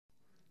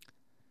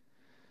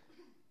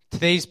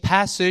Today's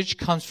passage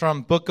comes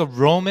from book of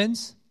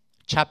Romans,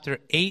 chapter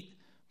 8,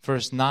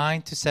 verse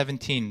 9 to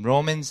 17.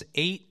 Romans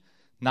 8,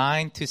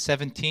 9 to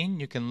 17.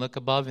 You can look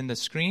above in the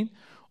screen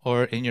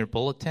or in your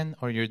bulletin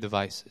or your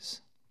devices.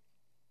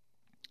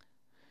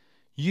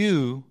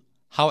 You,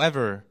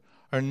 however,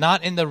 are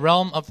not in the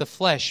realm of the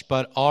flesh,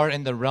 but are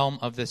in the realm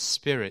of the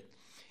Spirit,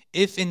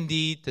 if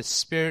indeed the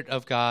Spirit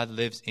of God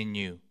lives in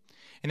you.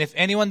 And if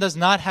anyone does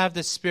not have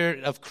the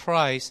Spirit of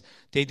Christ,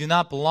 they do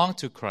not belong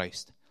to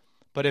Christ.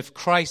 But if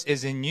Christ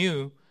is in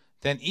you,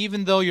 then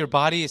even though your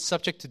body is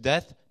subject to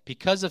death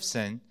because of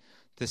sin,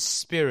 the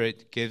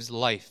Spirit gives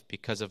life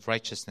because of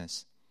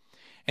righteousness.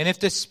 And if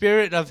the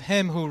Spirit of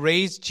Him who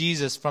raised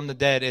Jesus from the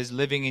dead is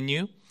living in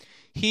you,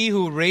 He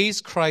who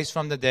raised Christ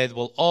from the dead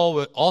will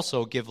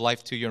also give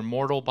life to your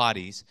mortal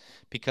bodies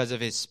because of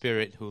His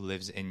Spirit who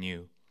lives in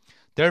you.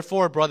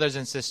 Therefore, brothers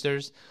and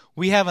sisters,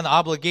 we have an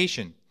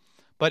obligation,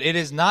 but it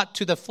is not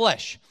to the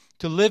flesh,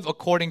 to live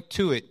according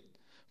to it.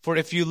 For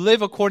if you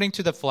live according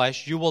to the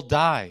flesh, you will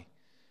die.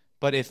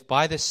 But if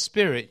by the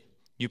Spirit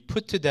you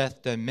put to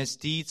death the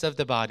misdeeds of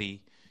the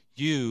body,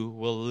 you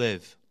will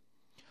live.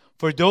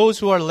 For those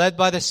who are led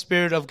by the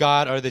Spirit of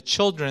God are the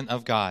children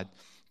of God.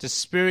 The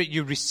Spirit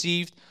you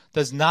received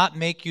does not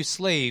make you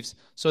slaves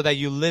so that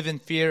you live in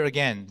fear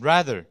again.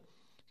 Rather,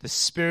 the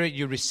Spirit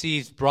you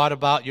received brought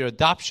about your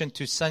adoption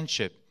to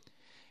sonship.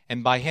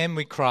 And by Him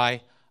we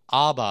cry,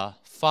 Abba,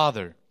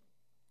 Father.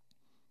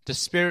 The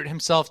Spirit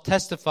Himself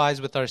testifies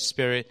with our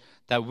spirit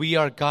that we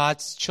are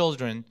God's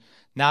children.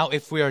 Now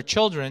if we are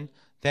children,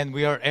 then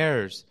we are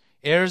heirs,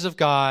 heirs of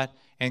God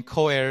and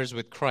co-heirs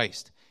with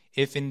Christ,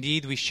 if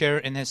indeed we share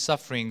in His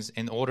sufferings,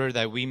 in order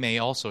that we may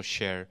also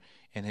share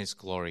in His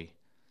glory.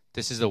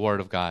 This is the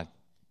word of God.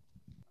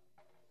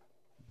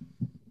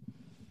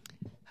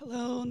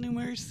 Hello, New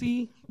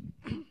Mercy.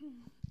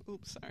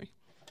 Oops, sorry.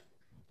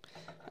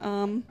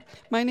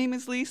 My name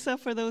is Lisa,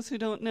 for those who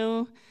don't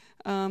know.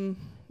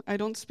 I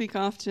don't speak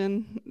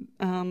often.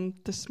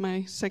 This is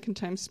my second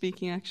time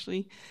speaking,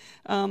 actually.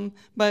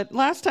 But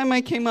last time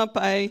I came up,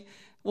 I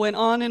went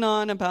on and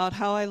on about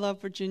how I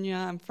love Virginia.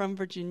 I'm from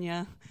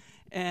Virginia.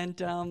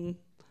 And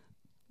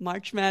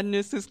March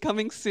Madness is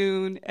coming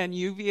soon, and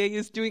UVA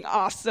is doing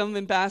awesome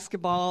in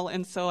basketball.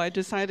 And so I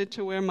decided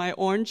to wear my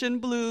orange and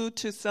blue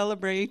to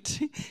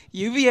celebrate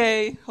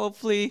UVA,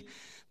 hopefully.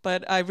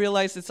 But I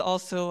realize it's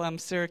also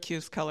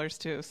Syracuse colors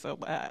too,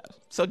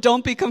 so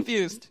don't be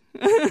confused.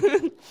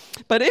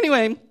 But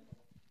anyway,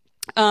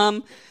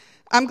 I'm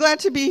glad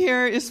to be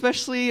here,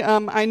 especially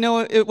I know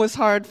it was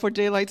hard for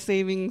daylight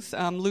savings.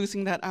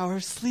 Losing that hour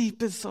of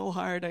sleep is so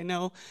hard, I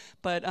know.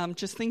 But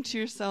just think to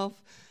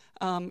yourself,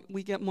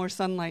 we get more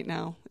sunlight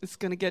now. It's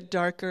going to get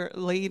darker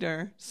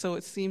later, so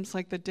it seems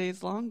like the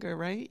day's longer,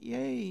 right?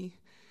 Yay.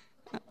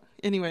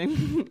 Anyway,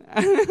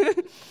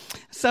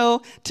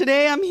 so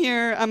today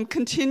I'm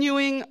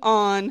continuing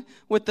on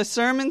with the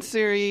sermon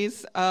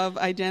series of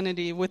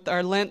identity, with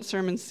our Lent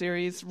sermon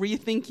series,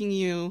 Rethinking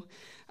You,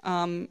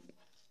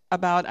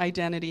 about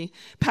identity.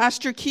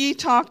 Pastor Key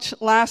talked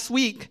last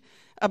week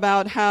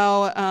about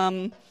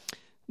how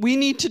we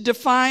need to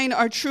define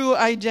our true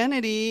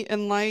identity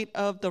in light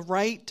of the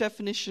right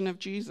definition of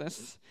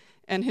Jesus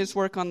and His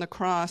work on the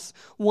cross.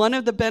 One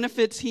of the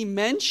benefits he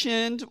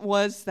mentioned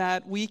was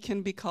that we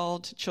can be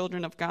called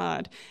children of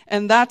God.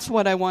 And that's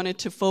what I wanted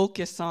to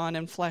focus on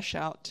and flesh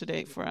out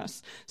today for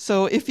us.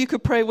 So if you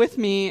could pray with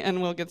me,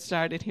 and we'll get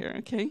started here,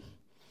 okay?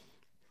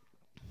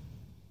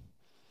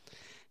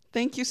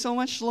 Thank you so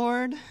much,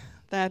 Lord,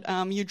 that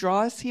you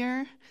draw us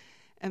here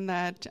and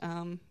that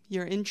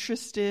you're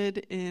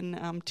interested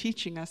in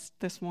teaching us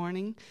this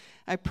morning.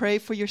 I pray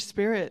for your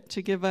Spirit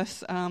to give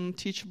us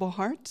teachable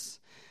hearts.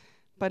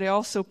 But I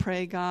also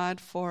pray, God,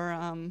 for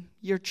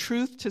your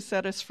truth to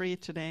set us free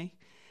today.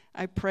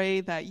 I pray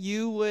that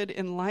you would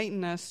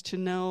enlighten us to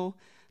know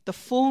the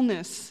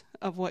fullness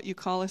of what you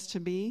call us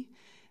to be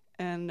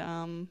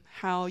and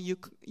how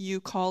you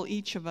call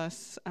each of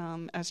us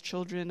as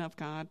children of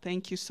God.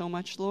 Thank you so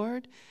much,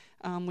 Lord.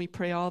 We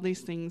pray all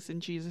these things in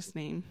Jesus'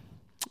 name.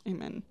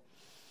 Amen.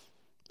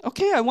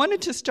 Okay, I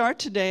wanted to start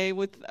today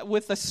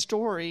with a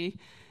story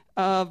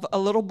of a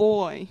little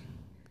boy.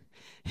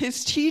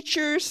 His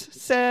teachers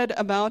said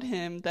about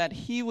him that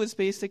he was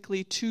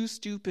basically too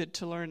stupid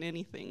to learn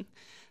anything.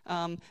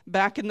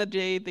 Back in the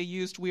day, they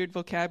used weird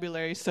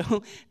vocabulary,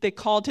 so they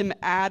called him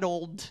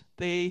addled.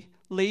 They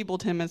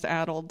labeled him as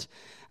addled.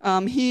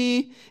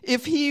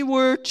 If he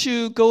were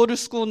to go to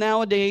school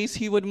nowadays,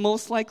 he would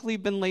most likely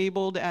been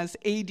labeled as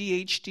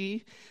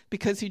ADHD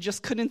because he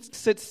just couldn't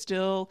sit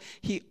still.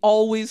 He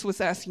always was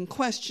asking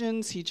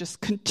questions. He just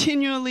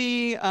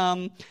continually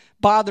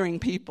bothering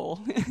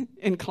people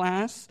in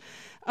class.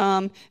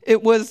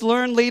 It was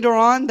learned later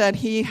on that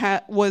he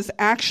was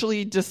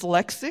actually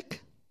dyslexic.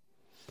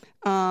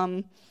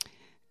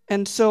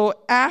 And so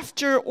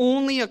after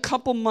only a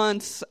couple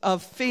months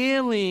of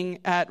failing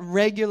at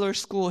regular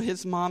school,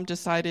 his mom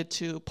decided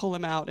to pull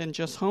him out and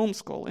just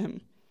homeschool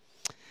him.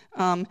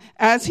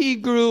 As he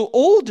grew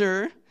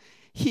older,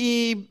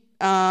 he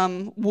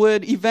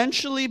would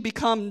eventually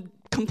become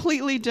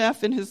completely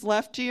deaf in his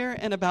left ear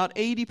and about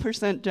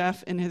 80%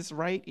 deaf in his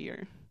right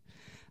ear.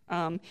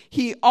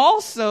 He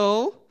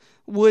also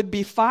would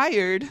be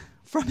fired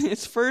from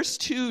his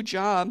first 2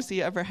 jobs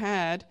he ever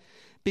had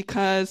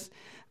because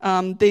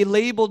they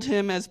labeled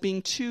him as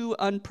being too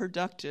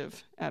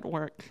unproductive at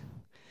work.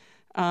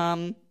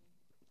 And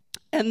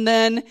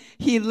then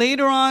he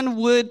later on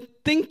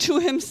would think to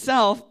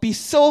himself, be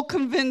so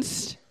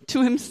convinced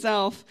to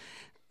himself,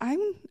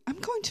 I'm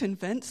going to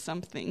invent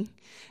something.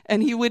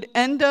 And he would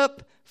end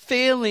up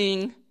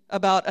failing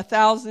about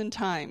 1,000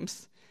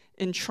 times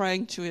in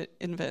trying to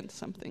invent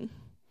something.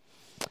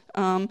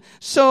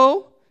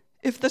 So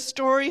if the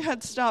story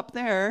had stopped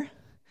there,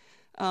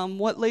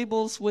 what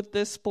labels would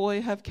this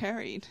boy have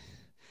carried?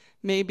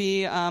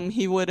 Maybe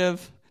he would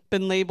have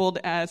been labeled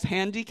as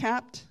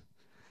handicapped,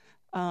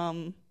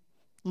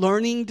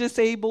 learning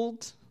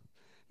disabled,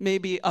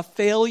 maybe a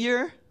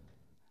failure.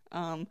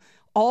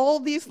 All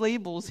these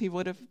labels he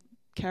would have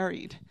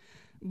carried.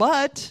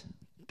 But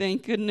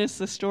thank goodness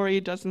the story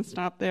doesn't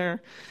stop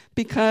there,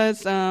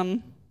 because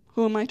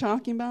who am I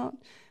talking about?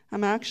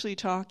 I'm actually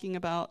talking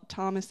about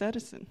Thomas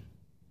Edison.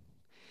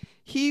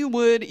 He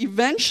would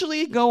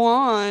eventually go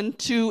on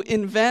to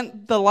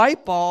invent the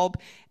light bulb,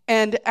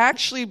 and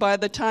actually by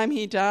the time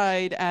he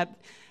died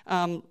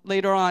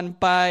later on,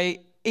 by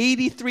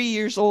 83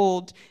 years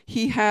old,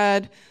 he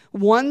had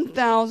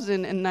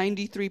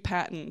 1,093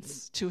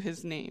 patents to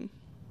his name.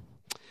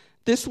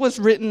 This was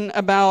written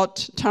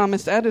about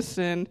Thomas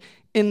Edison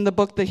in the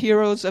book The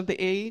Heroes of the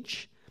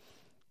Age.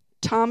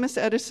 Thomas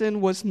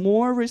Edison was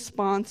more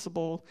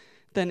responsible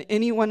than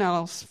anyone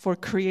else for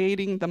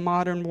creating the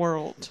modern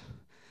world.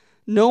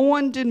 No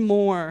one did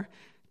more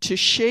to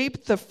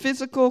shape the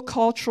physical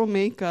cultural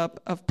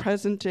makeup of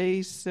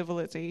present-day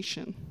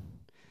civilization.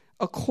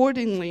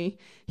 Accordingly,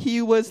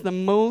 he was the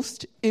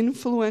most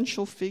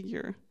influential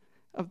figure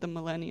of the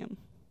millennium.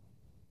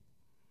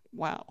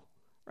 Wow,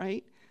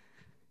 right?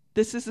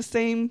 This is the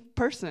same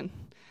person.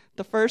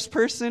 The first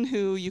person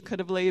who you could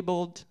have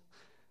labeled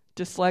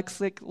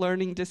dyslexic,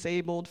 learning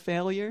disabled,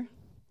 failure,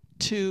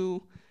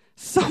 to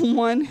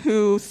someone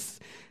who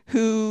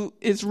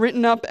is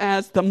written up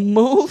as the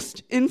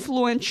most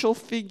influential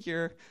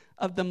figure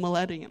of the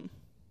millennium.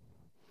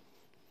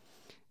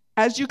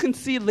 As you can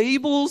see,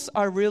 labels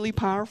are really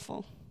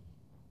powerful.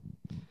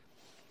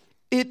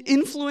 It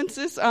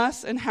influences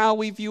us and how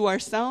we view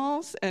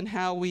ourselves and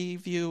how we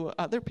view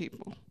other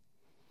people.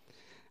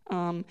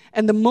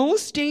 And the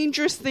most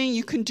dangerous thing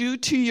you can do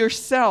to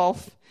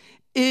yourself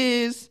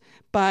is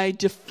by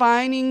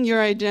defining your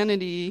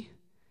identity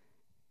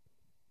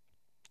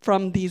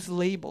from these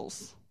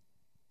labels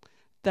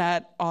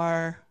that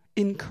are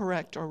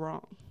incorrect or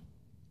wrong.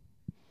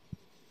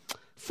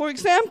 For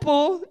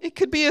example, it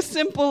could be as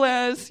simple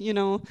as,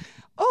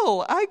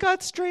 oh, I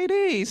got straight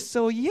A's,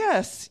 so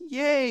yes,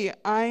 yay,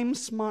 I'm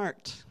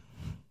smart.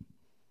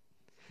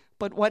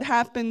 But what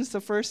happens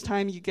the first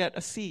time you get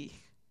a C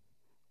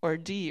or a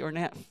D or an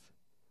F?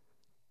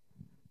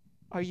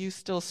 Are you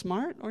still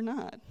smart or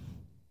not?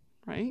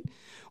 Right?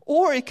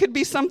 Or it could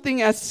be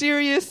something as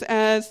serious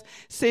as,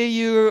 say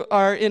you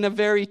are in a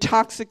very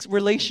toxic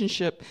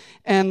relationship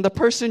and the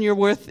person you're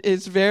with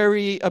is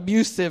very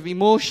abusive,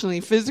 emotionally,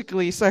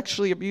 physically,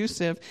 sexually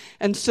abusive.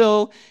 And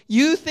so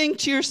you think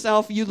to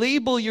yourself, you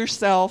label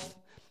yourself,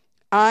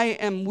 I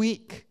am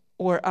weak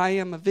or I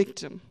am a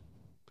victim.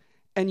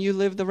 And you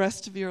live the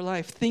rest of your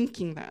life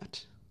thinking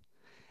that.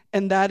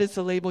 And that is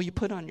the label you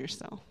put on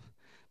yourself.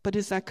 But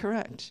is that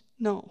correct?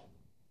 No.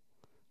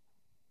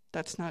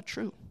 That's not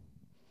true.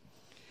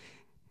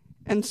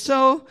 And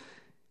so,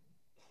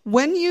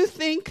 when you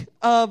think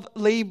of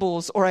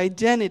labels or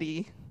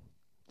identity,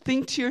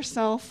 think to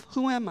yourself,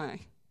 who am I?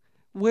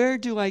 Where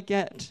do I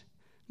get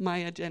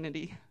my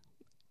identity?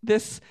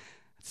 This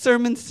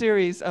sermon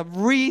series of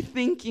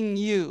rethinking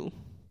you.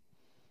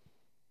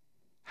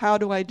 How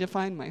do I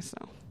define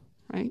myself,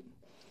 right?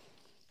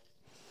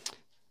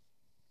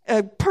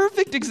 A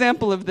perfect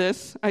example of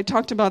this, I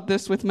talked about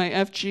this with my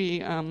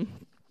FG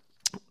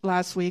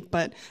last week,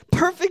 but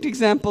perfect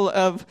example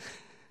of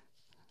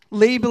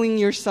labeling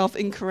yourself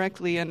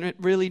incorrectly and it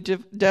really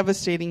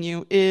devastating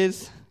you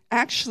is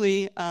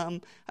actually, I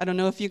don't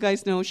know if you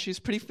guys know, she's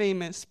pretty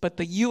famous, but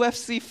the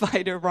UFC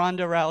fighter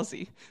Ronda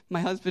Rousey.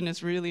 My husband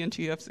is really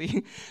into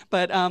UFC.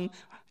 But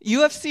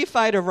UFC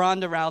fighter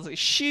Ronda Rousey,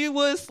 she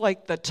was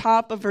like the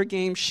top of her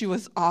game. She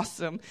was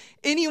awesome.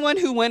 Anyone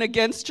who went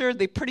against her,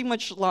 they pretty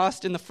much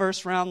lost in the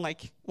first round,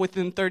 like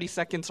within 30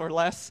 seconds or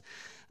less.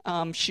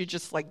 She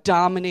just like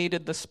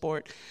dominated the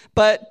sport.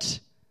 But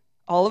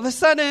all of a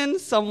sudden,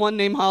 someone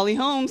named Holly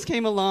Holmes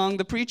came along,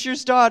 the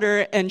preacher's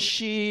daughter, and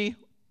she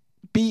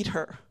beat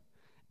her.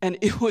 And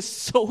it was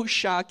so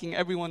shocking.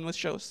 Everyone was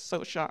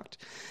so shocked.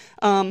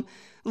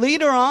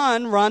 Later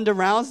on, Ronda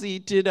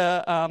Rousey did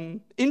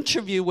an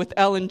interview with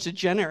Ellen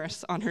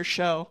DeGeneres on her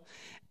show.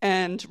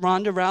 And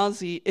Ronda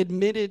Rousey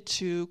admitted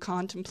to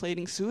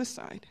contemplating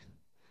suicide.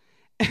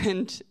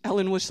 And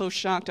Ellen was so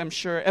shocked. I'm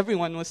sure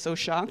everyone was so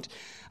shocked.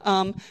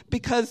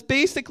 Because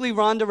basically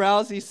Ronda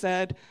Rousey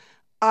said,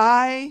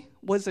 I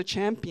was a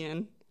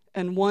champion,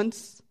 And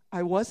once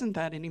I wasn't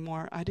that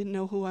anymore, I didn't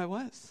know who I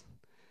was.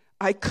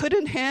 I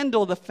couldn't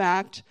handle the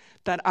fact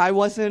that I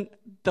wasn't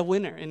the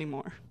winner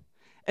anymore.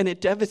 And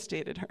it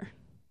devastated her.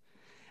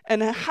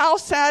 And how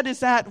sad is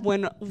that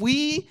when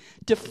we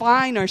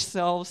define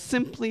ourselves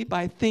simply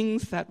by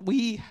things that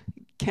we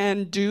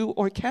can do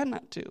or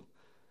cannot do,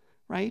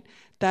 right?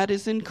 That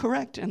is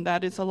incorrect, and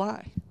that is a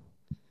lie.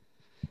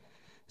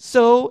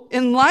 So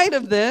in light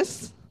of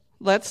this,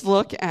 let's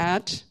look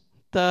at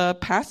the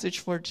passage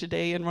for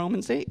today in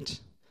Romans 8.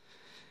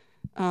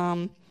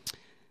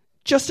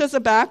 Just as a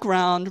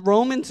background,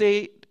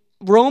 the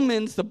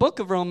book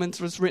of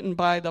Romans was written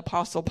by the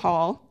Apostle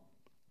Paul.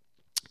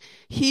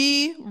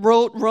 He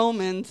wrote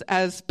Romans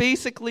as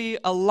basically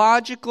a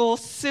logical,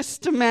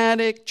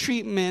 systematic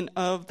treatment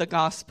of the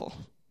gospel.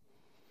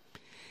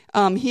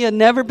 He had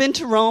never been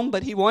to Rome,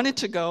 but he wanted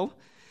to go.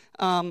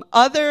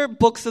 Other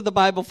books of the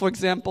Bible, for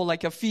example,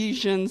 like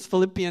Ephesians,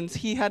 Philippians,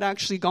 he had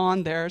actually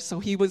gone there, so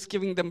he was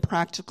giving them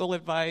practical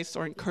advice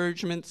or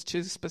encouragements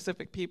to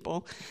specific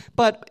people.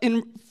 But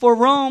for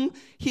Rome,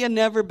 he had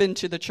never been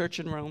to the church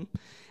in Rome.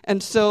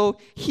 And so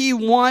he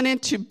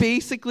wanted to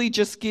basically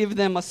just give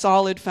them a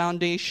solid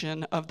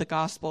foundation of the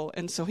gospel,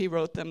 and so he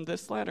wrote them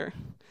this letter.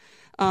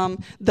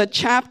 The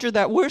chapter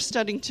that we're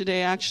studying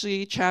today,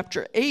 actually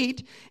chapter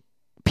 8,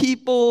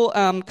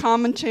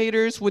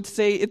 commentators would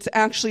say it's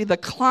actually the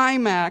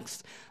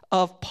climax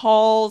of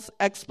Paul's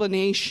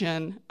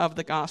explanation of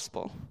the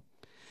gospel.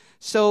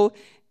 So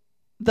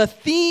the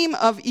theme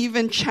of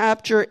even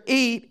chapter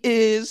 8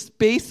 is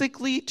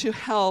basically to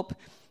help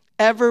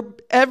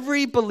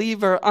every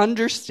believer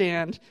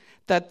understand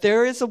that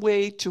there is a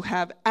way to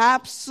have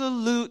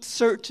absolute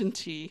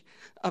certainty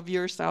of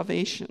your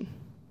salvation.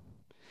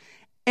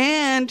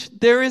 And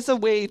there is a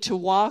way to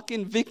walk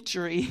in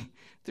victory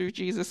through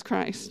Jesus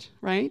Christ,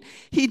 right?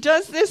 He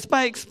does this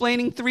by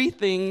explaining three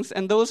things,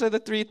 and those are the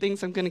three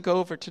things I'm going to go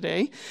over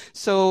today.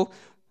 So,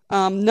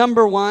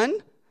 number one,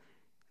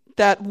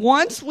 that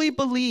once we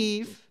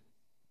believe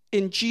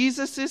in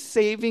Jesus'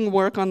 saving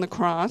work on the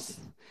cross,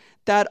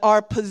 that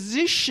our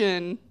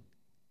position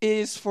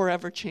is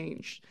forever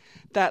changed.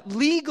 That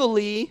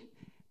legally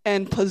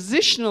and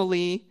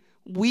positionally,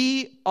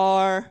 we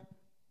are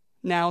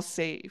now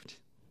saved.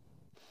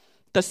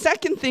 The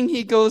second thing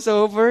he goes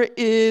over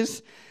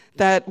is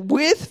that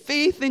with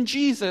faith in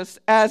Jesus,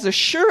 as a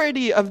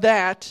surety of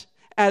that,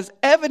 as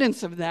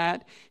evidence of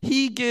that,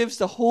 he gives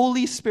the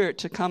Holy Spirit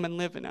to come and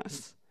live in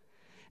us.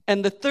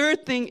 And the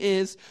third thing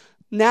is,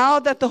 now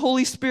that the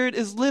Holy Spirit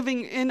is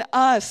living in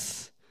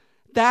us,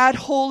 that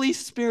Holy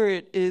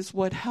Spirit is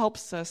what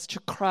helps us to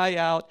cry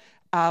out,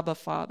 Abba,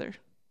 Father,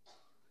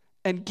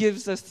 and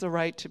gives us the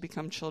right to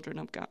become children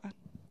of God.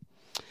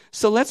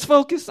 So let's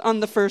focus on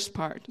the first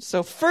part.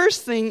 So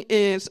first thing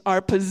is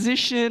our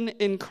position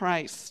in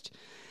Christ.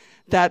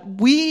 That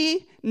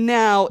we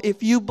now,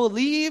 if you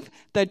believe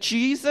that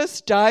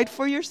Jesus died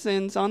for your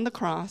sins on the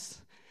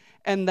cross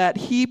and that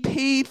he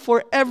paid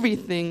for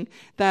everything,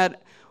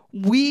 that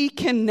we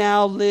can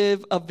now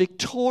live a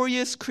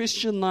victorious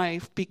Christian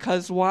life.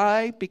 Because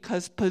why?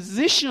 Because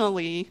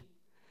positionally,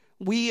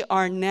 we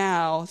are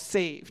now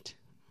saved.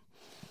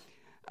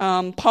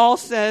 Paul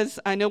says,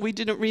 I know we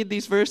didn't read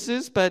these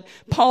verses, but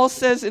Paul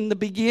says in the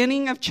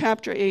beginning of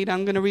chapter 8,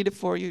 I'm going to read it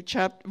for you,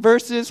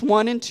 verses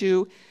 1 and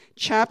 2,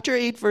 chapter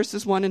 8,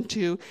 verses 1 and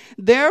 2.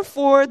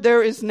 Therefore,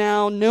 there is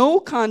now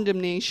no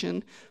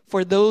condemnation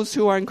for those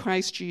who are in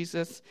Christ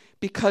Jesus,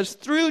 because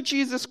through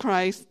Jesus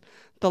Christ,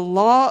 the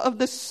law of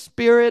the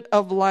Spirit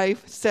of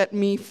life set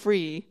me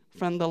free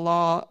from the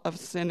law of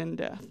sin and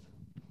death.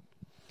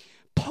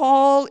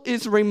 Paul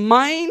is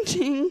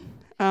reminding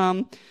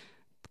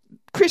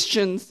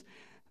Christians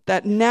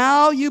that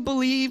now you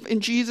believe in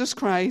Jesus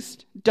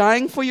Christ,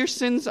 dying for your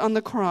sins on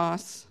the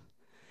cross,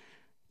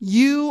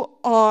 you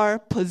are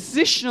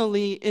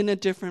positionally in a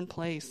different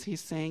place, he's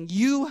saying.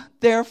 You,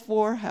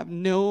 therefore, have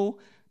no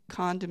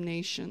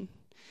condemnation.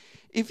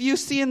 If you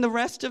see in the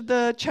rest of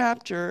the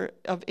chapter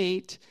of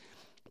 8,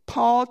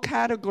 Paul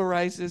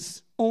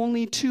categorizes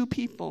only two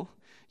people.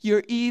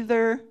 You're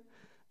either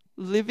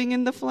living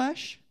in the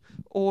flesh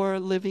or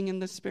living in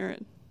the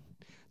Spirit.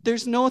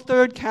 There's no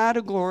third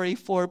category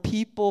for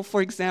people,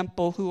 for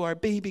example, who are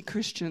baby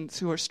Christians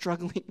who are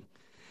struggling,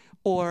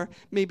 or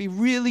maybe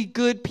really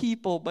good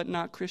people but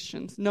not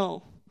Christians.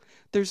 No,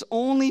 there's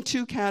only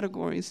two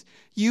categories.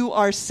 You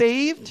are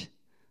saved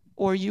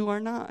or you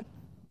are not.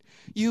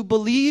 You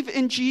believe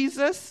in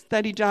Jesus,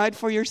 that he died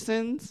for your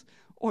sins,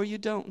 or you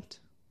don't.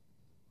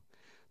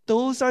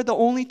 Those are the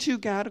only two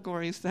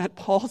categories that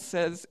Paul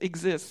says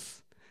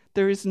exists.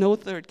 There is no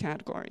third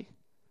category.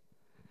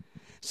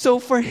 So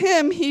for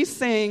him, he's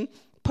saying,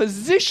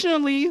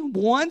 positionally,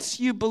 once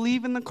you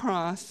believe in the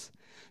cross,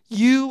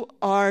 you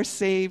are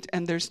saved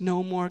and there's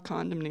no more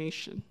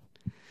condemnation.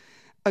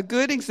 A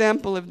good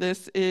example of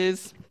this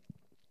is,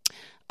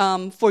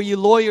 for you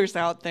lawyers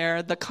out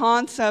there, the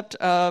concept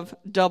of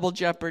double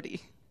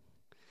jeopardy.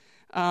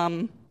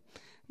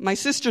 My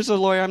sister's a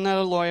lawyer. I'm not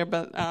a lawyer,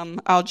 but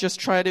I'll just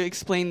try to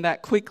explain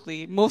that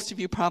quickly. Most of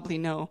you probably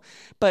know.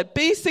 But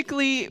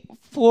basically,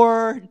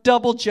 for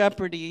double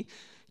jeopardy,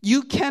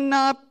 you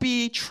cannot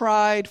be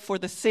tried for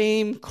the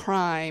same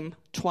crime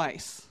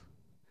twice.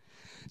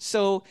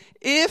 So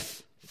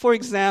if, for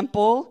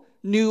example,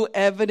 new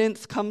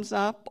evidence comes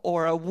up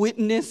or a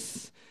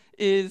witness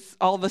is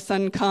all of a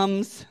sudden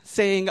comes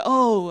saying,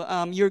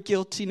 you're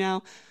guilty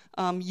now,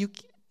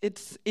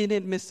 it's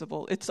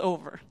inadmissible. It's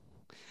over.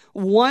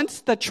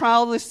 Once the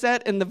trial is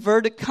set and the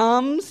verdict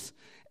comes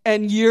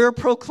and you're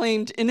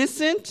proclaimed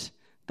innocent,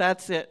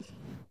 that's it.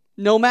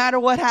 No matter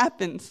what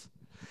happens.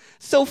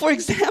 So, for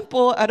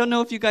example, I don't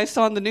know if you guys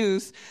saw in the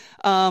news,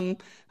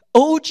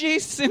 O.J.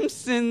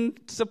 Simpson,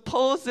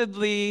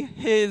 supposedly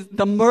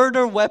the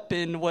murder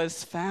weapon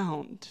was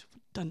found.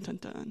 Dun, dun,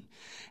 dun.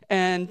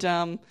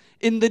 And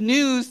in the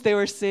news, they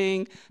were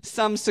saying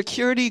some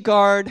security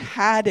guard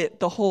had it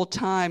the whole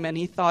time, and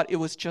he thought it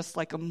was just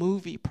like a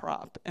movie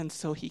prop, and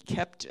so he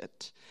kept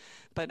it.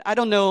 But I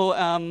don't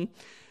know.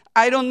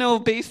 I don't know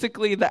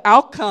basically the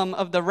outcome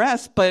of the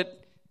rest, but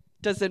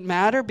does it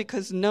matter?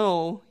 Because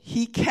no,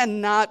 he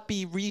cannot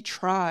be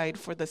retried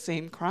for the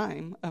same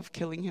crime of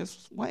killing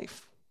his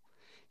wife.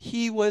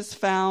 He was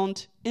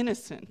found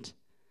innocent.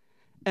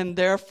 And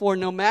therefore,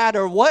 no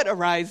matter what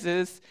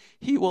arises,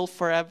 he will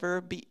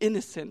forever be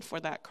innocent for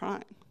that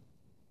crime.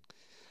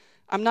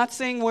 I'm not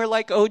saying we're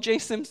like O.J.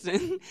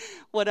 Simpson.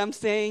 What I'm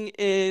saying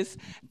is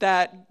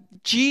that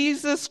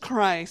Jesus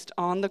Christ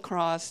on the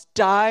cross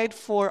died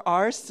for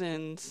our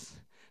sins,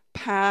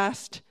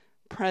 past,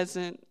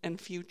 present,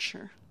 and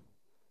future.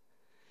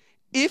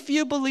 If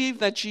you believe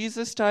that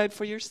Jesus died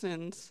for your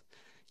sins,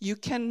 you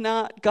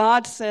cannot,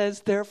 God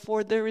says,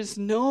 therefore, there is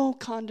no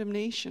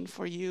condemnation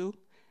for you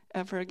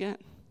ever again.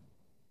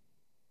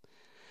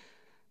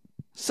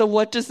 So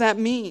what does that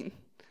mean?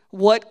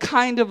 What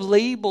kind of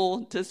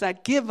label does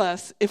that give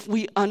us if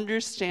we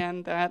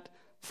understand that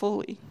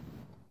fully?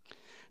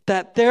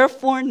 That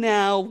therefore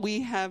now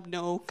we have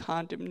no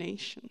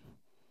condemnation.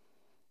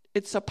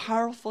 It's a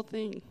powerful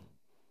thing.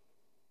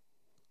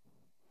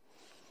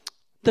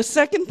 The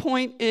second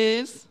point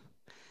is,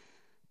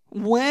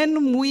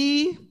 when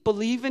we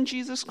believe in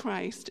Jesus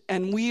Christ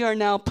and we are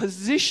now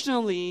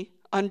positionally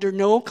under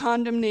no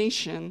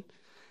condemnation,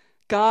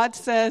 God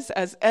says,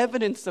 as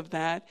evidence of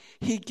that,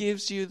 he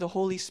gives you the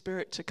Holy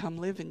Spirit to come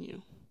live in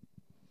you.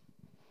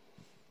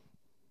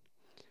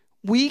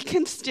 We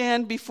can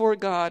stand before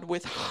God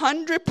with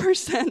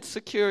 100%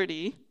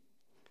 security.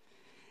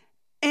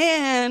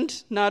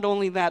 And not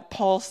only that,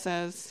 Paul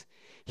says,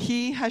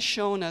 he has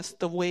shown us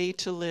the way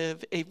to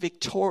live a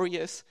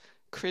victorious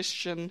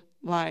Christian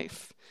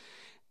life.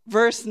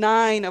 Verse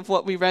 9 of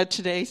what we read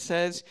today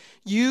says,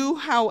 you,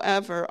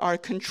 however, are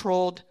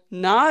controlled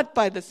not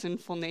by the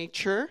sinful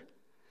nature,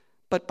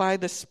 but by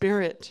the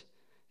Spirit,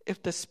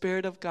 if the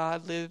Spirit of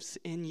God lives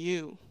in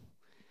you.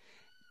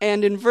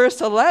 And in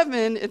verse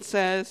 11, it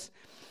says,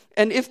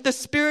 and if the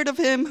Spirit of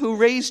him who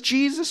raised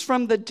Jesus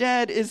from the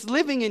dead is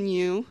living in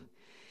you,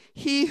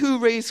 he who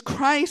raised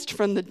Christ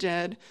from the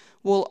dead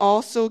will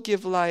also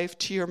give life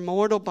to your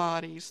mortal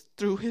bodies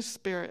through his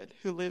Spirit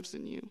who lives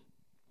in you.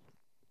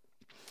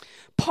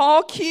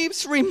 Paul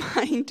keeps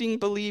reminding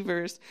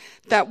believers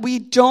that we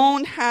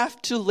don't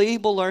have to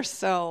label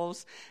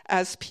ourselves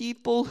as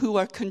people who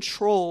are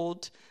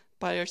controlled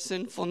by our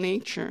sinful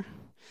nature.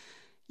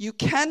 You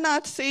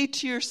cannot say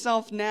to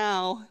yourself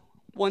now,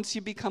 once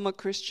you become a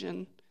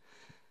Christian,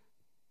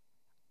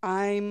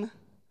 I'm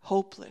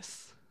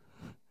hopeless.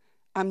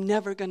 I'm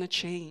never going to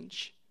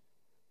change.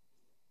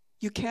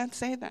 You can't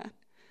say that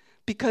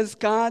because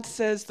God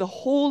says the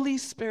Holy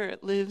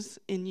Spirit lives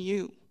in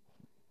you.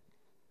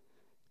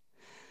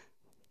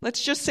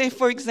 Let's just say,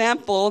 for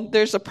example,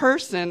 there's a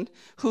person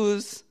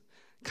who's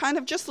kind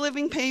of just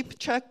living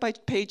paycheck by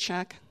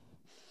paycheck.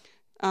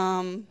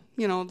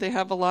 They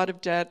have a lot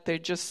of debt. They're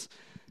just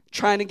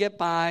trying to get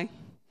by.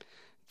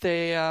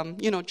 They,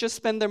 just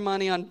spend their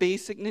money on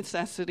basic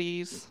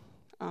necessities.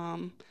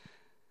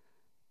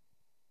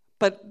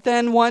 But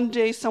then one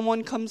day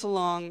someone comes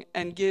along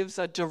and gives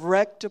a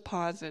direct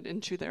deposit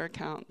into their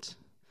account.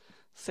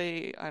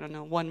 Say,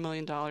 $1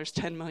 million,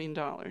 $10 million.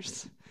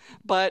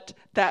 But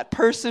that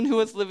person who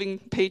was living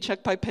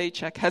paycheck by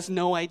paycheck has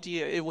no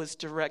idea it was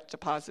direct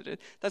deposited.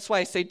 That's why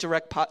I say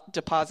direct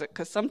deposit,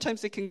 because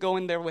sometimes it can go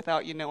in there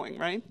without you knowing,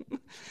 right?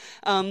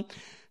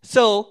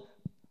 So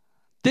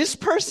this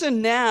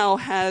person now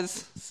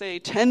has, say,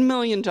 $10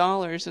 million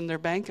in their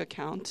bank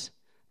account,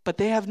 but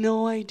they have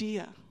no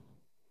idea.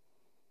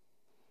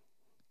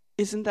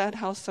 Isn't that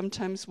how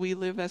sometimes we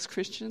live as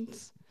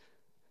Christians?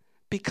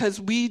 Because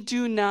we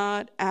do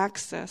not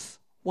access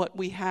what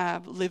we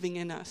have living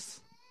in us.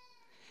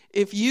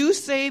 If you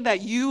say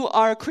that you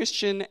are a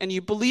Christian and you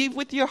believe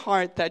with your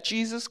heart that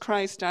Jesus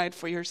Christ died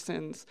for your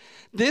sins,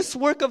 this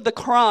work of the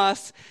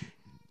cross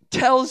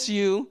tells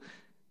you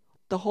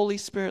the Holy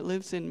Spirit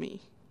lives in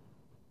me.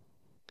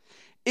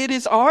 It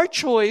is our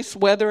choice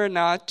whether or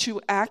not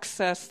to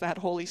access that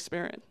Holy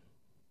Spirit.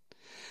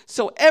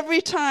 So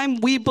every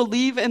time we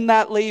believe in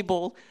that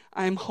label,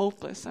 I'm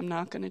hopeless. I'm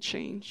not going to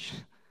change.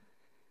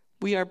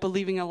 We are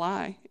believing a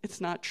lie.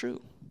 It's not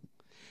true.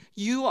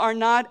 You are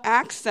not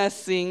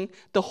accessing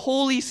the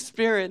Holy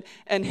Spirit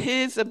and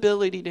His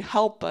ability to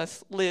help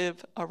us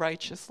live a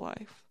righteous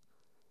life.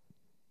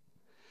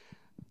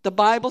 The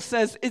Bible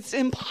says it's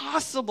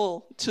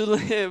impossible to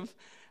live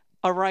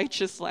a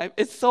righteous life.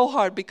 It's so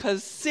hard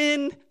because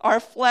sin, our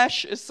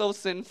flesh is so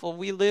sinful.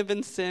 We live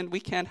in sin. We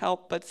can't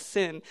help but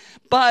sin.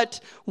 But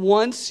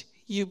once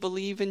you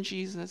believe in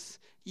Jesus,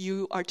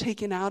 you are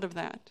taken out of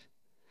that.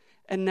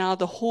 And now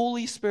the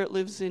Holy Spirit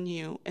lives in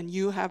you, and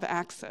you have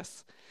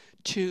access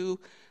to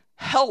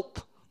help.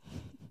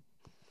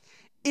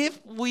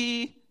 If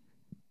we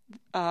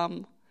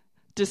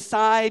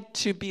decide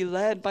to be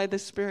led by the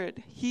Spirit,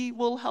 He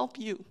will help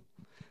you.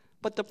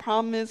 But the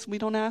problem is we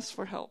don't ask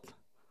for help.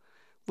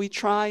 We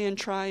try and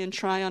try and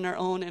try on our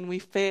own, and we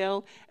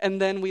fail,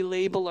 and then we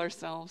label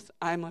ourselves,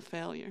 I'm a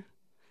failure.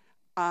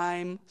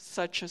 I'm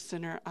such a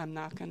sinner, I'm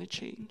not going to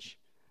change,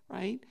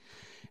 right?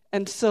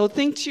 And so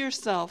think to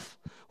yourself,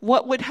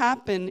 what would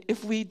happen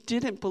if we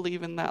didn't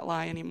believe in that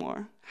lie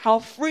anymore? How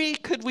free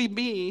could we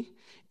be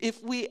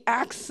if we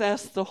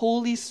access the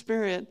Holy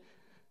Spirit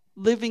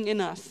living in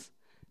us,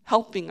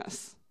 helping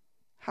us?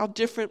 How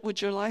different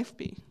would your life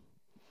be?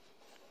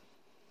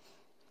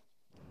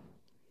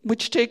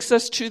 Which takes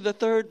us to the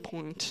third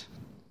point.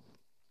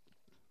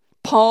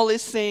 Paul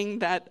is saying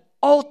that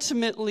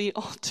ultimately,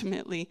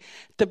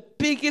 the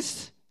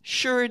biggest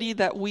surety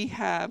that we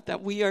have,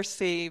 that we are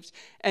saved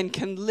and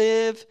can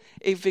live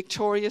a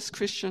victorious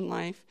Christian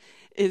life,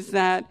 is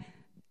that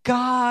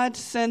God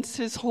sends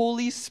His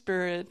Holy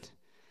Spirit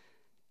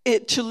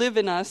to live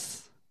in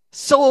us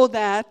so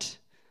that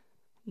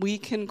we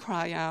can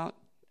cry out,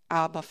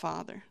 Abba,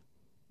 Father.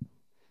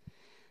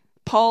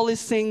 Paul is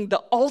saying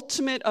the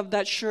ultimate of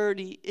that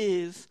surety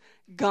is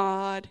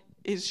God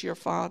is your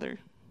Father.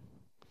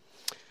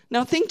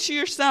 Now think to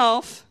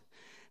yourself,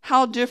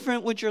 how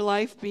different would your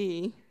life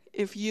be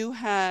if you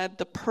had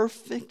the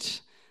perfect,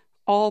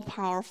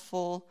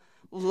 all-powerful,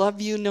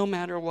 love you no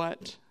matter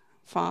what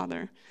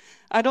Father?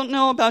 I don't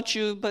know about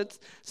you, but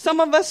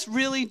some of us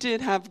really did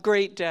have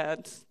great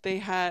dads. They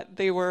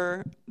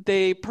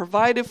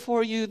provided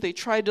for you, they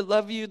tried to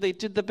love you, they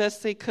did the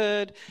best they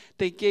could,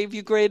 they gave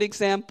you great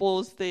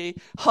examples, they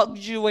hugged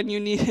you when you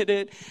needed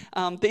it,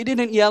 they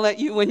didn't yell at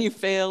you when you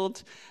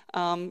failed.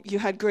 You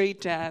had great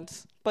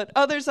dads. But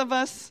others of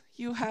us,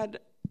 you had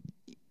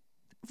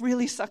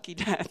really sucky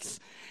dads.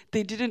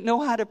 They didn't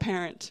know how to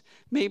parent.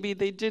 Maybe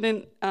they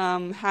didn't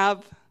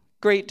have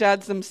great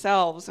dads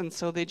themselves, and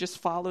so they just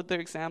followed their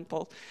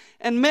example.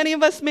 And many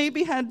of us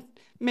had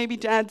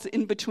dads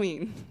in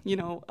between,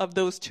 of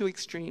those two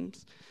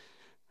extremes.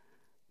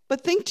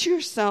 But think to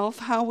yourself,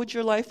 how would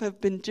your life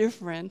have been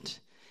different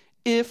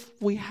if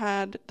we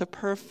had the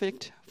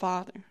perfect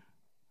Father?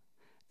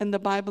 And the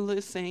Bible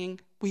is saying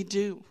we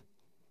do.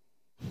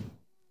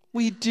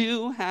 We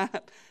do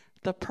have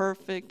the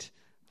perfect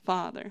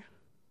Father.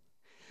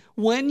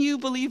 When you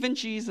believe in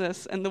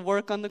Jesus and the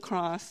work on the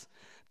cross,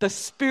 the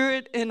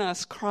Spirit in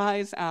us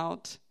cries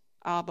out,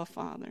 Abba,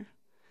 Father.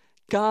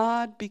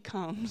 God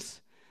becomes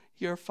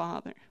your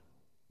Father.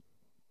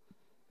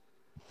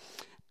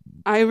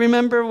 I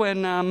remember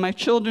when my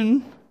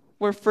children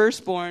were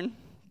first born.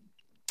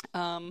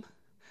 As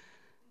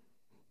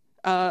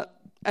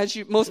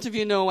most of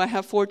you know, I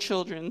have 4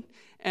 children.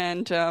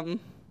 And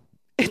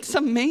it's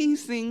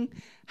amazing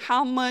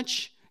how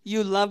much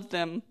you love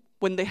them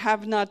when they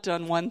have not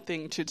done one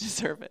thing to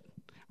deserve it,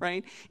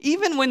 right?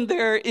 Even when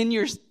they're in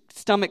your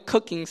stomach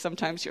cooking,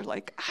 sometimes you're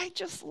like, I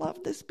just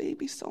love this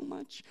baby so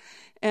much.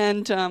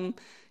 And,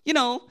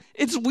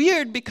 it's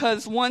weird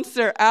because once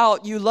they're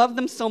out, you love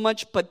them so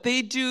much, but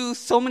they do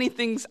so many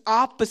things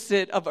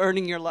opposite of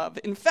earning your love.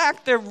 In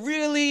fact, they're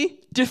really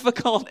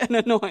difficult and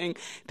annoying.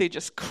 They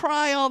just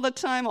cry all the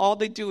time. All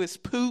they do is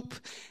poop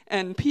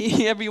and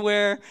pee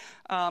everywhere.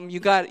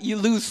 You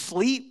lose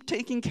sleep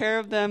taking care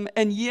of them,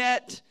 and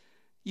yet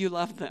you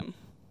love them,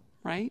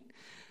 right?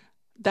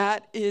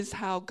 That is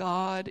how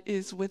God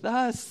is with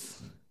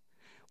us.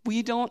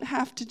 We don't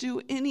have to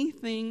do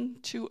anything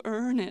to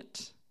earn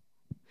it.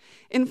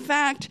 In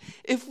fact,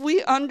 if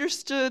we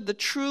understood the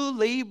true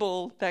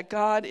label that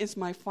God is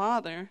my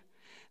Father,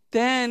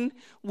 then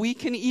we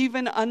can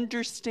even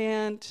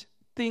understand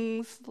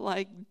things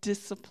like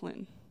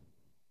discipline.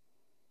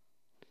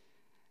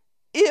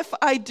 If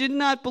I did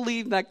not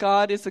believe that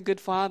God is a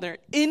good Father,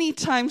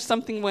 anytime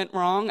something went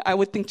wrong, I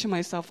would think to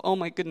myself, oh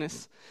my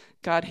goodness,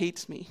 God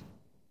hates me.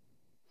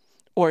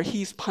 Or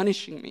He's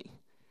punishing me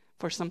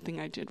for something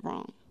I did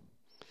wrong.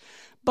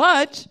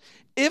 But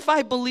if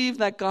I believe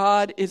that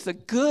God is a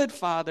good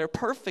Father,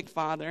 perfect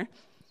Father,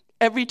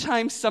 every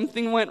time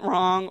something went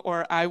wrong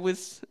or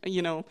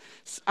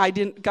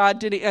God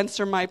didn't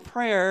answer my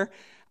prayer,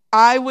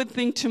 I would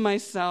think to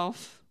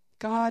myself,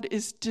 God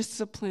is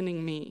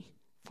disciplining me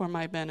for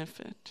my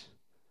benefit.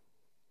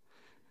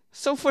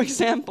 So, for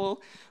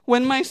example,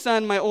 when my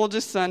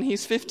oldest son,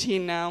 he's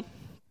 15 now,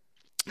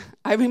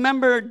 I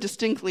remember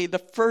distinctly the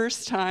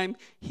first time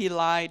he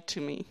lied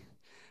to me.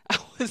 I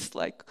was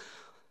like,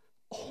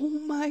 oh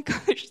my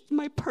gosh,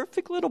 my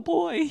perfect little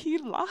boy, he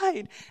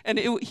lied. And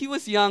he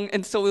was young,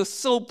 and so it was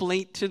so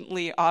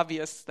blatantly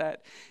obvious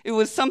that it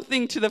was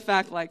something to the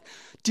fact like,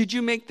 did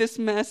you make this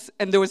mess?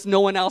 And there was no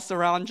one else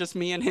around, just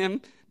me and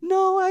him.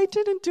 No, I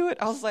didn't do it.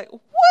 I was like,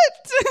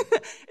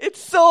 what?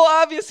 It's so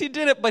obvious he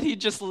did it, but he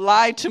just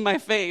lied to my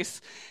face.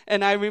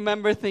 And I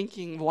remember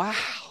thinking,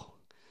 wow,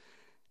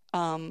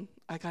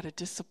 I got to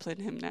discipline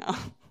him now.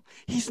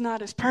 He's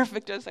not as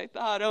perfect as I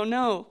thought. Oh,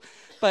 no.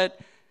 But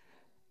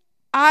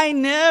I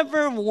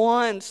never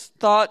once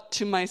thought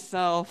to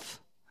myself,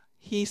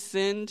 he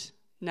sinned,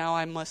 now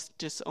I must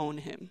disown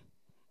him.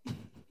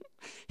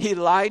 He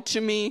lied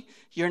to me,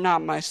 you're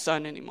not my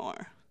son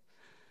anymore.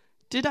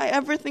 Did I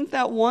ever think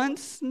that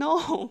once?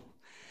 No.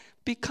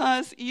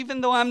 Because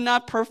even though I'm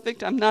not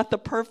perfect, I'm not the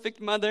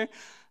perfect mother,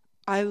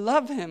 I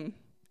love him.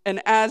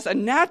 And as a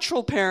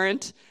natural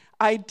parent,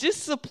 I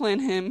discipline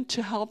him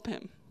to help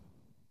him.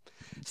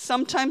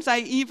 Sometimes I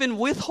even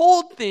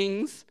withhold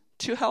things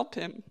to help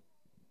him.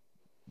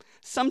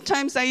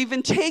 Sometimes I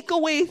even take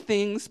away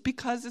things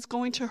because it's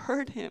going to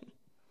hurt him.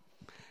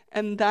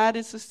 And that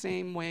is the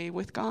same way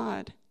with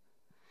God.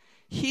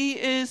 He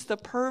is the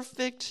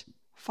perfect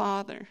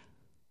Father.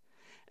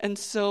 And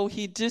so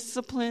he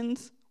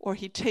disciplines or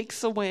he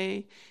takes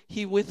away,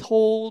 he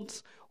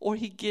withholds or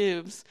he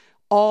gives,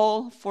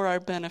 all for our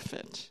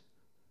benefit.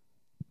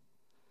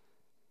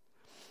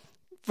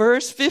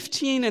 Verse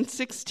 15 and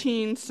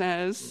 16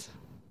 says,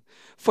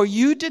 "For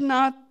you did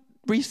not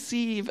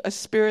receive a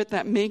spirit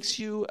that makes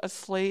you a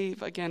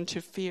slave again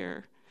to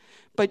fear,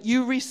 but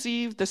you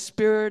received the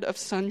spirit of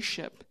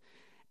sonship,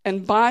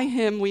 and by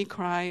him we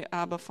cry,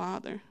 Abba,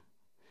 Father.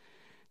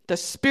 The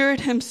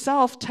Spirit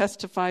himself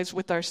testifies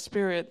with our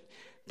spirit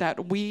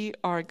that we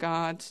are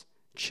God's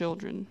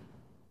children."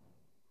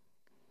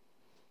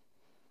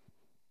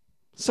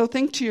 So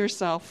think to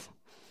yourself,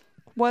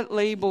 what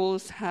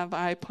labels have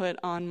I put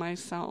on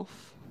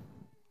myself?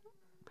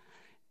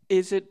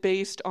 Is it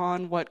based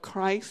on what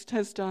Christ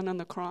has done on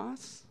the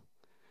cross?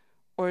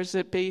 Or is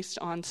it based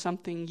on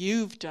something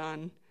you've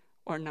done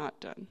or not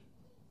done?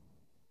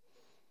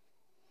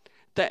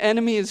 The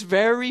enemy is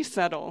very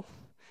subtle,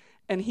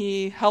 and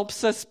he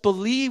helps us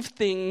believe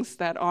things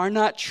that are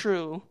not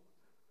true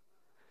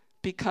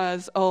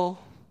because,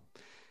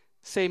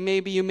 say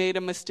maybe you made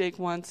a mistake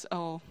once,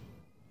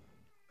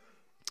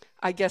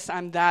 I guess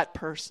I'm that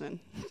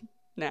person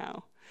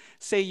now.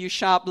 Say you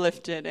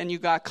shoplifted and you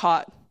got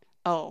caught.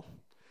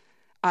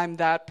 I'm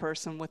that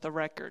person with a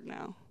record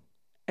now.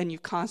 And you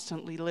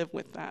constantly live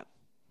with that.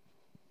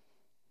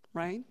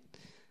 Right?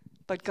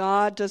 But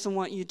God doesn't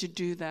want you to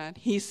do that.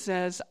 He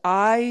says,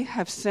 I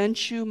have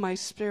sent you my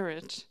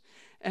Spirit,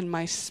 and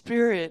my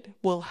Spirit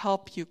will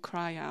help you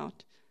cry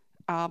out,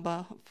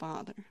 Abba,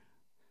 Father.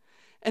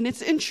 And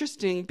it's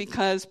interesting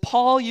because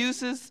Paul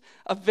uses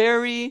a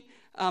very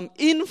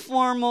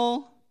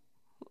informal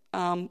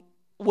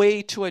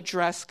way to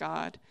address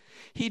God.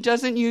 He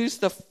doesn't use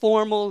the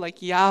formal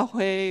like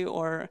Yahweh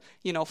or,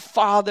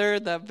 Father,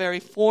 the very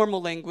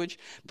formal language,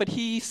 but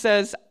he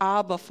says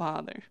Abba,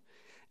 Father.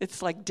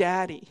 It's like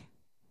daddy.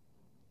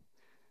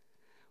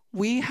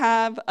 We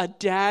have a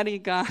daddy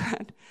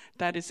God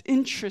that is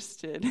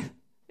interested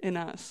in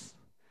us.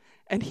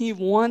 And he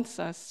wants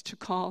us to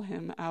call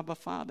him Abba,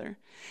 Father.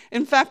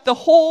 In fact, the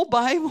whole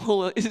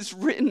Bible is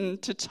written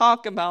to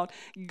talk about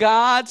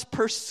God's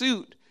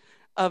pursuit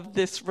of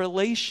this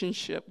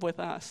relationship with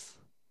us.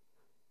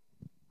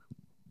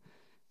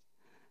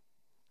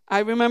 I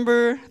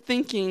remember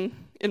thinking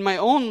in my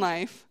own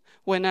life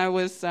when I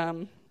was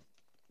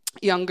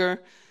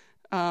younger,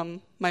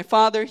 my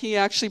father, he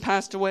actually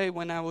passed away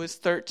when I was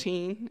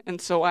 13. And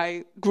so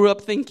I grew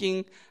up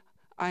thinking,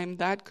 I'm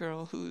that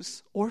girl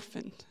who's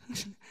orphaned.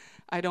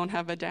 I don't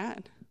have a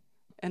dad.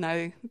 And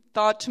I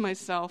thought to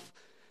myself,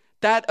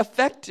 that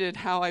affected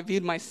how I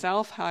viewed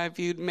myself, how I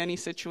viewed many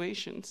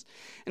situations.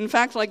 In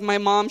fact, like my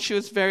mom, she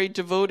was a very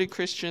devoted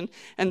Christian.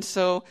 And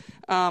so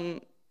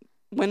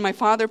when my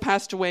father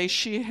passed away,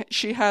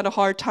 she had a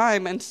hard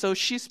time. And so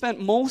she spent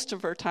most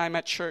of her time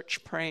at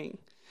church praying.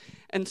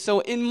 And so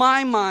in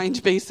my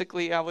mind,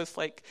 basically, I was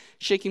like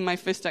shaking my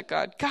fist at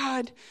God.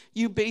 God,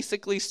 you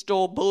basically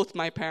stole both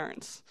my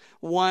parents.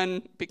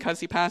 One, because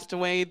he passed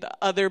away. The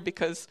other,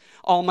 because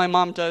all my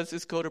mom does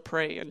is go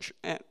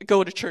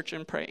to church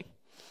and pray.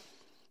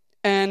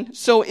 And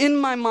so in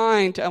my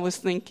mind, I was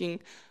thinking,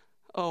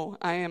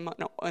 I am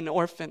an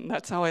orphan.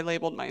 That's how I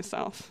labeled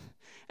myself.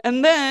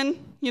 And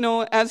then,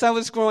 as I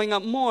was growing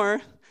up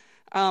more,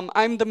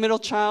 I'm the middle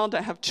child.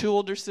 I have two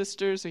older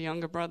sisters, a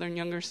younger brother and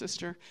younger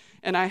sister.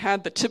 And I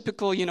had the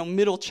typical,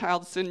 middle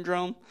child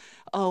syndrome.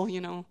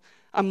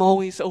 I'm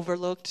always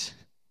overlooked.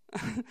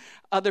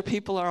 Other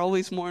people are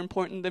always more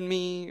important than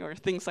me, or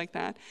things like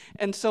that.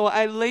 And so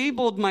I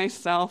labeled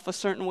myself a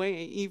certain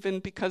way, even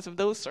because of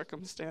those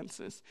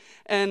circumstances.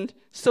 And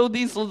so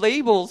these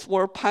labels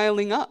were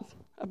piling up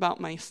about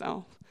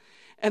myself.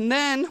 And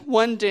then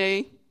one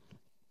day,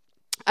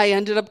 I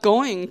ended up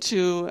going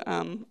to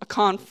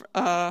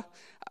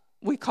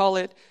we call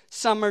it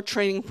summer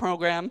training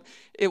program.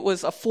 It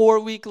was a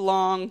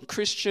 4-week-long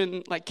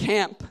Christian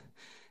camp.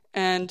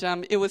 And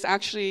it was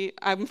actually,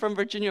 I'm from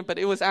Virginia, but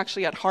it was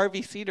actually at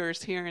Harvey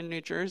Cedars here in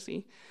New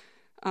Jersey.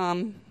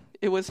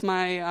 It was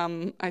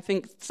my, I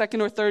think,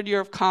 second or third year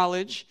of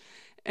college.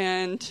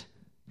 And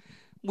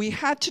we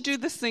had to do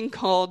this thing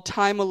called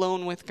Time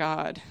Alone with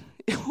God.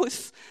 It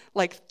was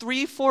like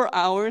 3-4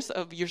 hours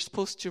of you're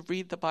supposed to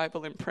read the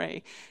Bible and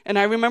pray. And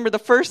I remember the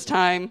first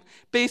time,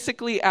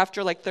 basically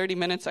after 30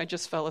 minutes, I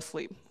just fell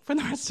asleep for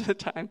the rest of the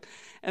time.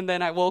 And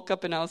then I woke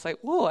up and I was like,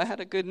 whoa, I had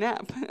a good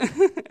nap.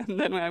 And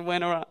then I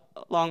went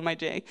along my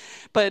day.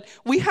 But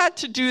we had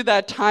to do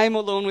that time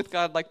alone with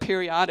God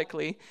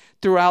periodically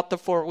throughout the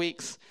 4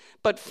 weeks.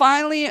 But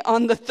finally,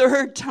 on the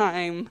third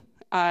time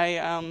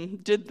I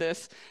did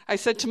this, I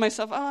said to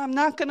myself, I'm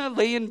not going to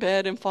lay in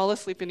bed and fall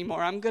asleep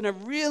anymore. I'm going to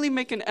really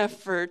make an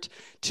effort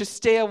to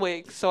stay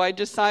awake. So I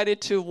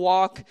decided to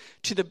walk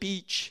to the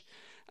beach,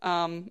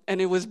 and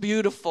it was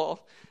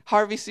beautiful.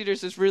 Harvey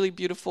Cedars is really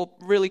beautiful,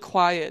 really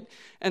quiet.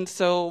 And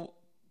so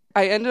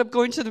I ended up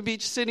going to the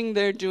beach, sitting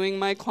there, doing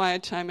my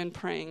quiet time and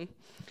praying.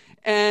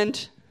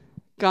 And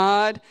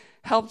God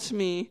helped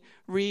me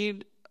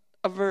read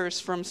a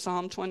verse from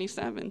Psalm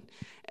 27.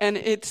 And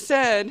it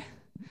said,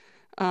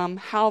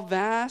 how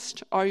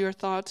vast are your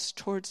thoughts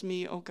towards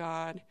me, O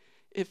God.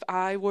 If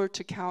I were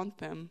to count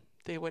them,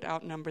 they would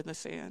outnumber the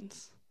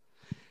sands.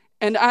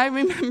 And I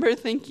remember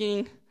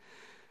thinking,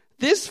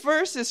 this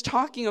verse is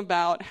talking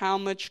about how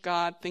much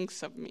God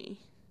thinks of me.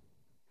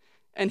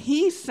 And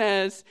he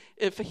says,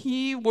 if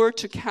he were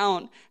to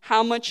count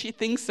how much he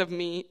thinks of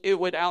me, it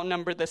would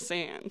outnumber the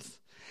sands.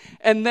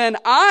 And then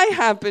I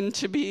happen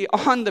to be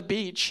on the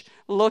beach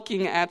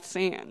looking at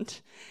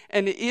sand.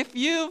 And if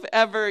you've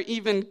ever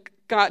even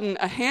gotten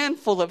a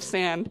handful of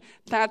sand,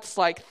 that's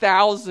like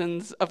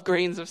thousands of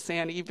grains of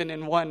sand even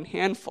in one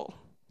handful.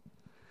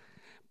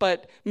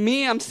 But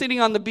me, I'm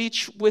sitting on the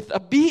beach with a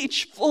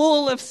beach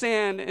full of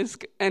sand,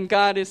 and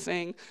God is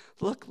saying,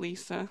 look,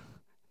 Lisa,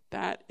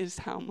 that is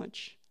how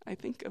much I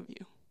think of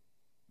you.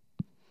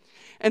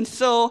 And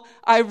so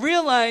I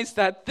realized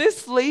that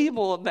this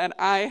label that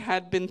I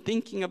had been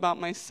thinking about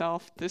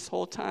myself this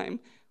whole time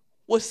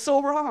was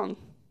so wrong.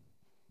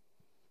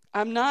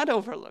 I'm not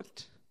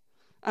overlooked.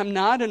 I'm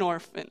not an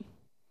orphan.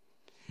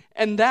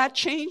 And that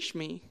changed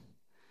me,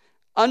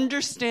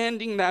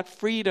 understanding that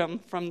freedom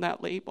from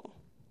that label.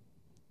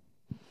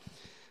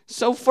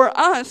 So for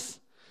us,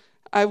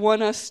 I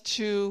want us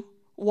to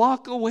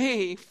walk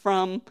away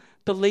from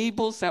the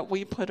labels that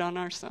we put on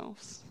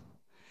ourselves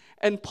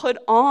and put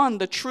on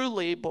the true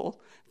label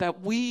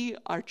that we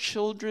are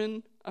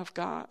children of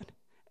God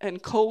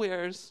and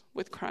co-heirs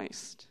with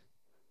Christ.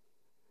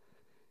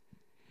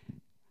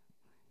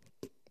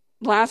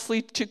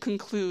 Lastly, to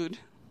conclude,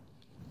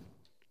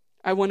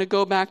 I want to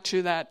go back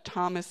to that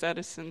Thomas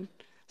Edison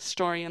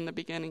story in the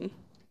beginning.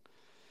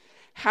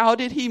 How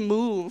did he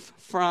move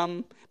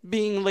from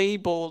being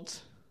labeled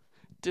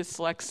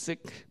dyslexic,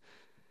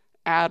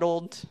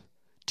 addled,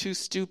 too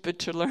stupid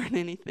to learn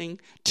anything,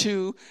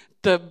 to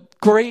the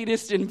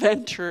greatest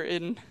inventor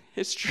in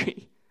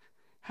history?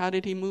 How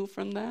did he move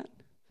from that?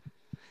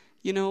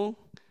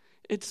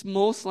 It's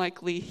most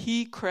likely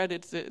he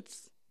credits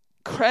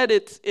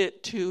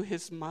it to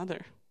his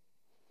mother.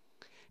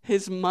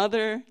 His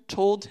mother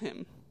told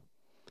him,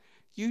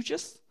 you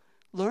just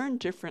learn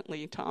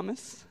differently,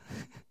 Thomas.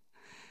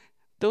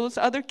 Those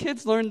other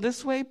kids learn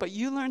this way, but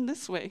you learn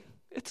this way.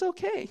 It's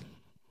okay.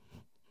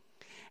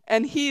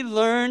 And he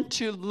learned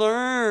to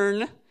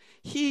learn.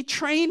 He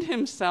trained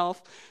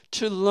himself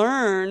to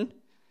learn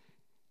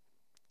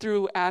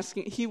through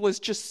asking. He was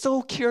just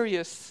so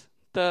curious.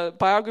 The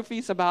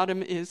biographies about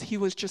him is he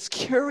was just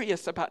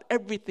curious about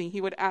everything.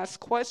 He would ask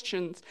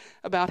questions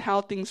about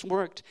how things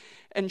worked.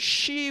 And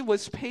she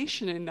was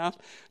patient enough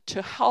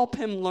to help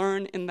him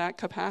learn in that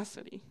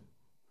capacity.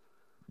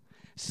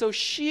 So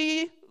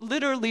she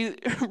literally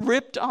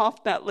ripped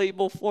off that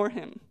label for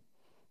him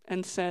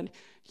and said,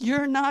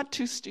 you're not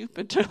too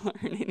stupid to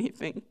learn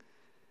anything.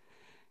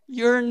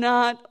 You're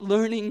not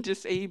learning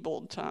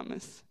disabled,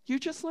 Thomas. You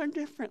just learn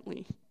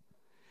differently.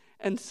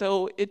 And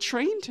so it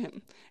trained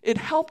him. It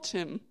helped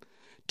him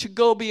to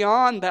go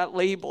beyond that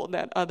label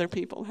that other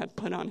people had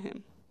put on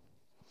him.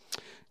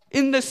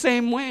 In the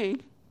same way,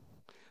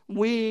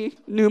 we,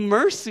 New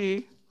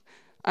Mercy,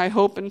 I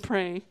hope and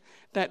pray,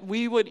 that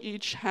we would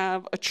each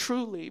have a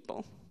true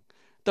label,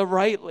 the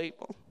right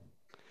label.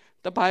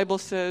 The Bible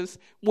says,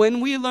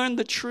 when we learn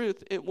the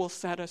truth, it will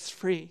set us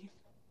free.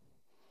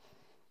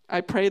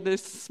 I pray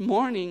this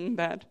morning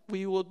that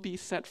we will be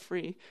set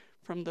free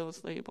from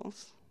those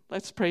labels.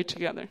 Let's pray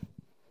together.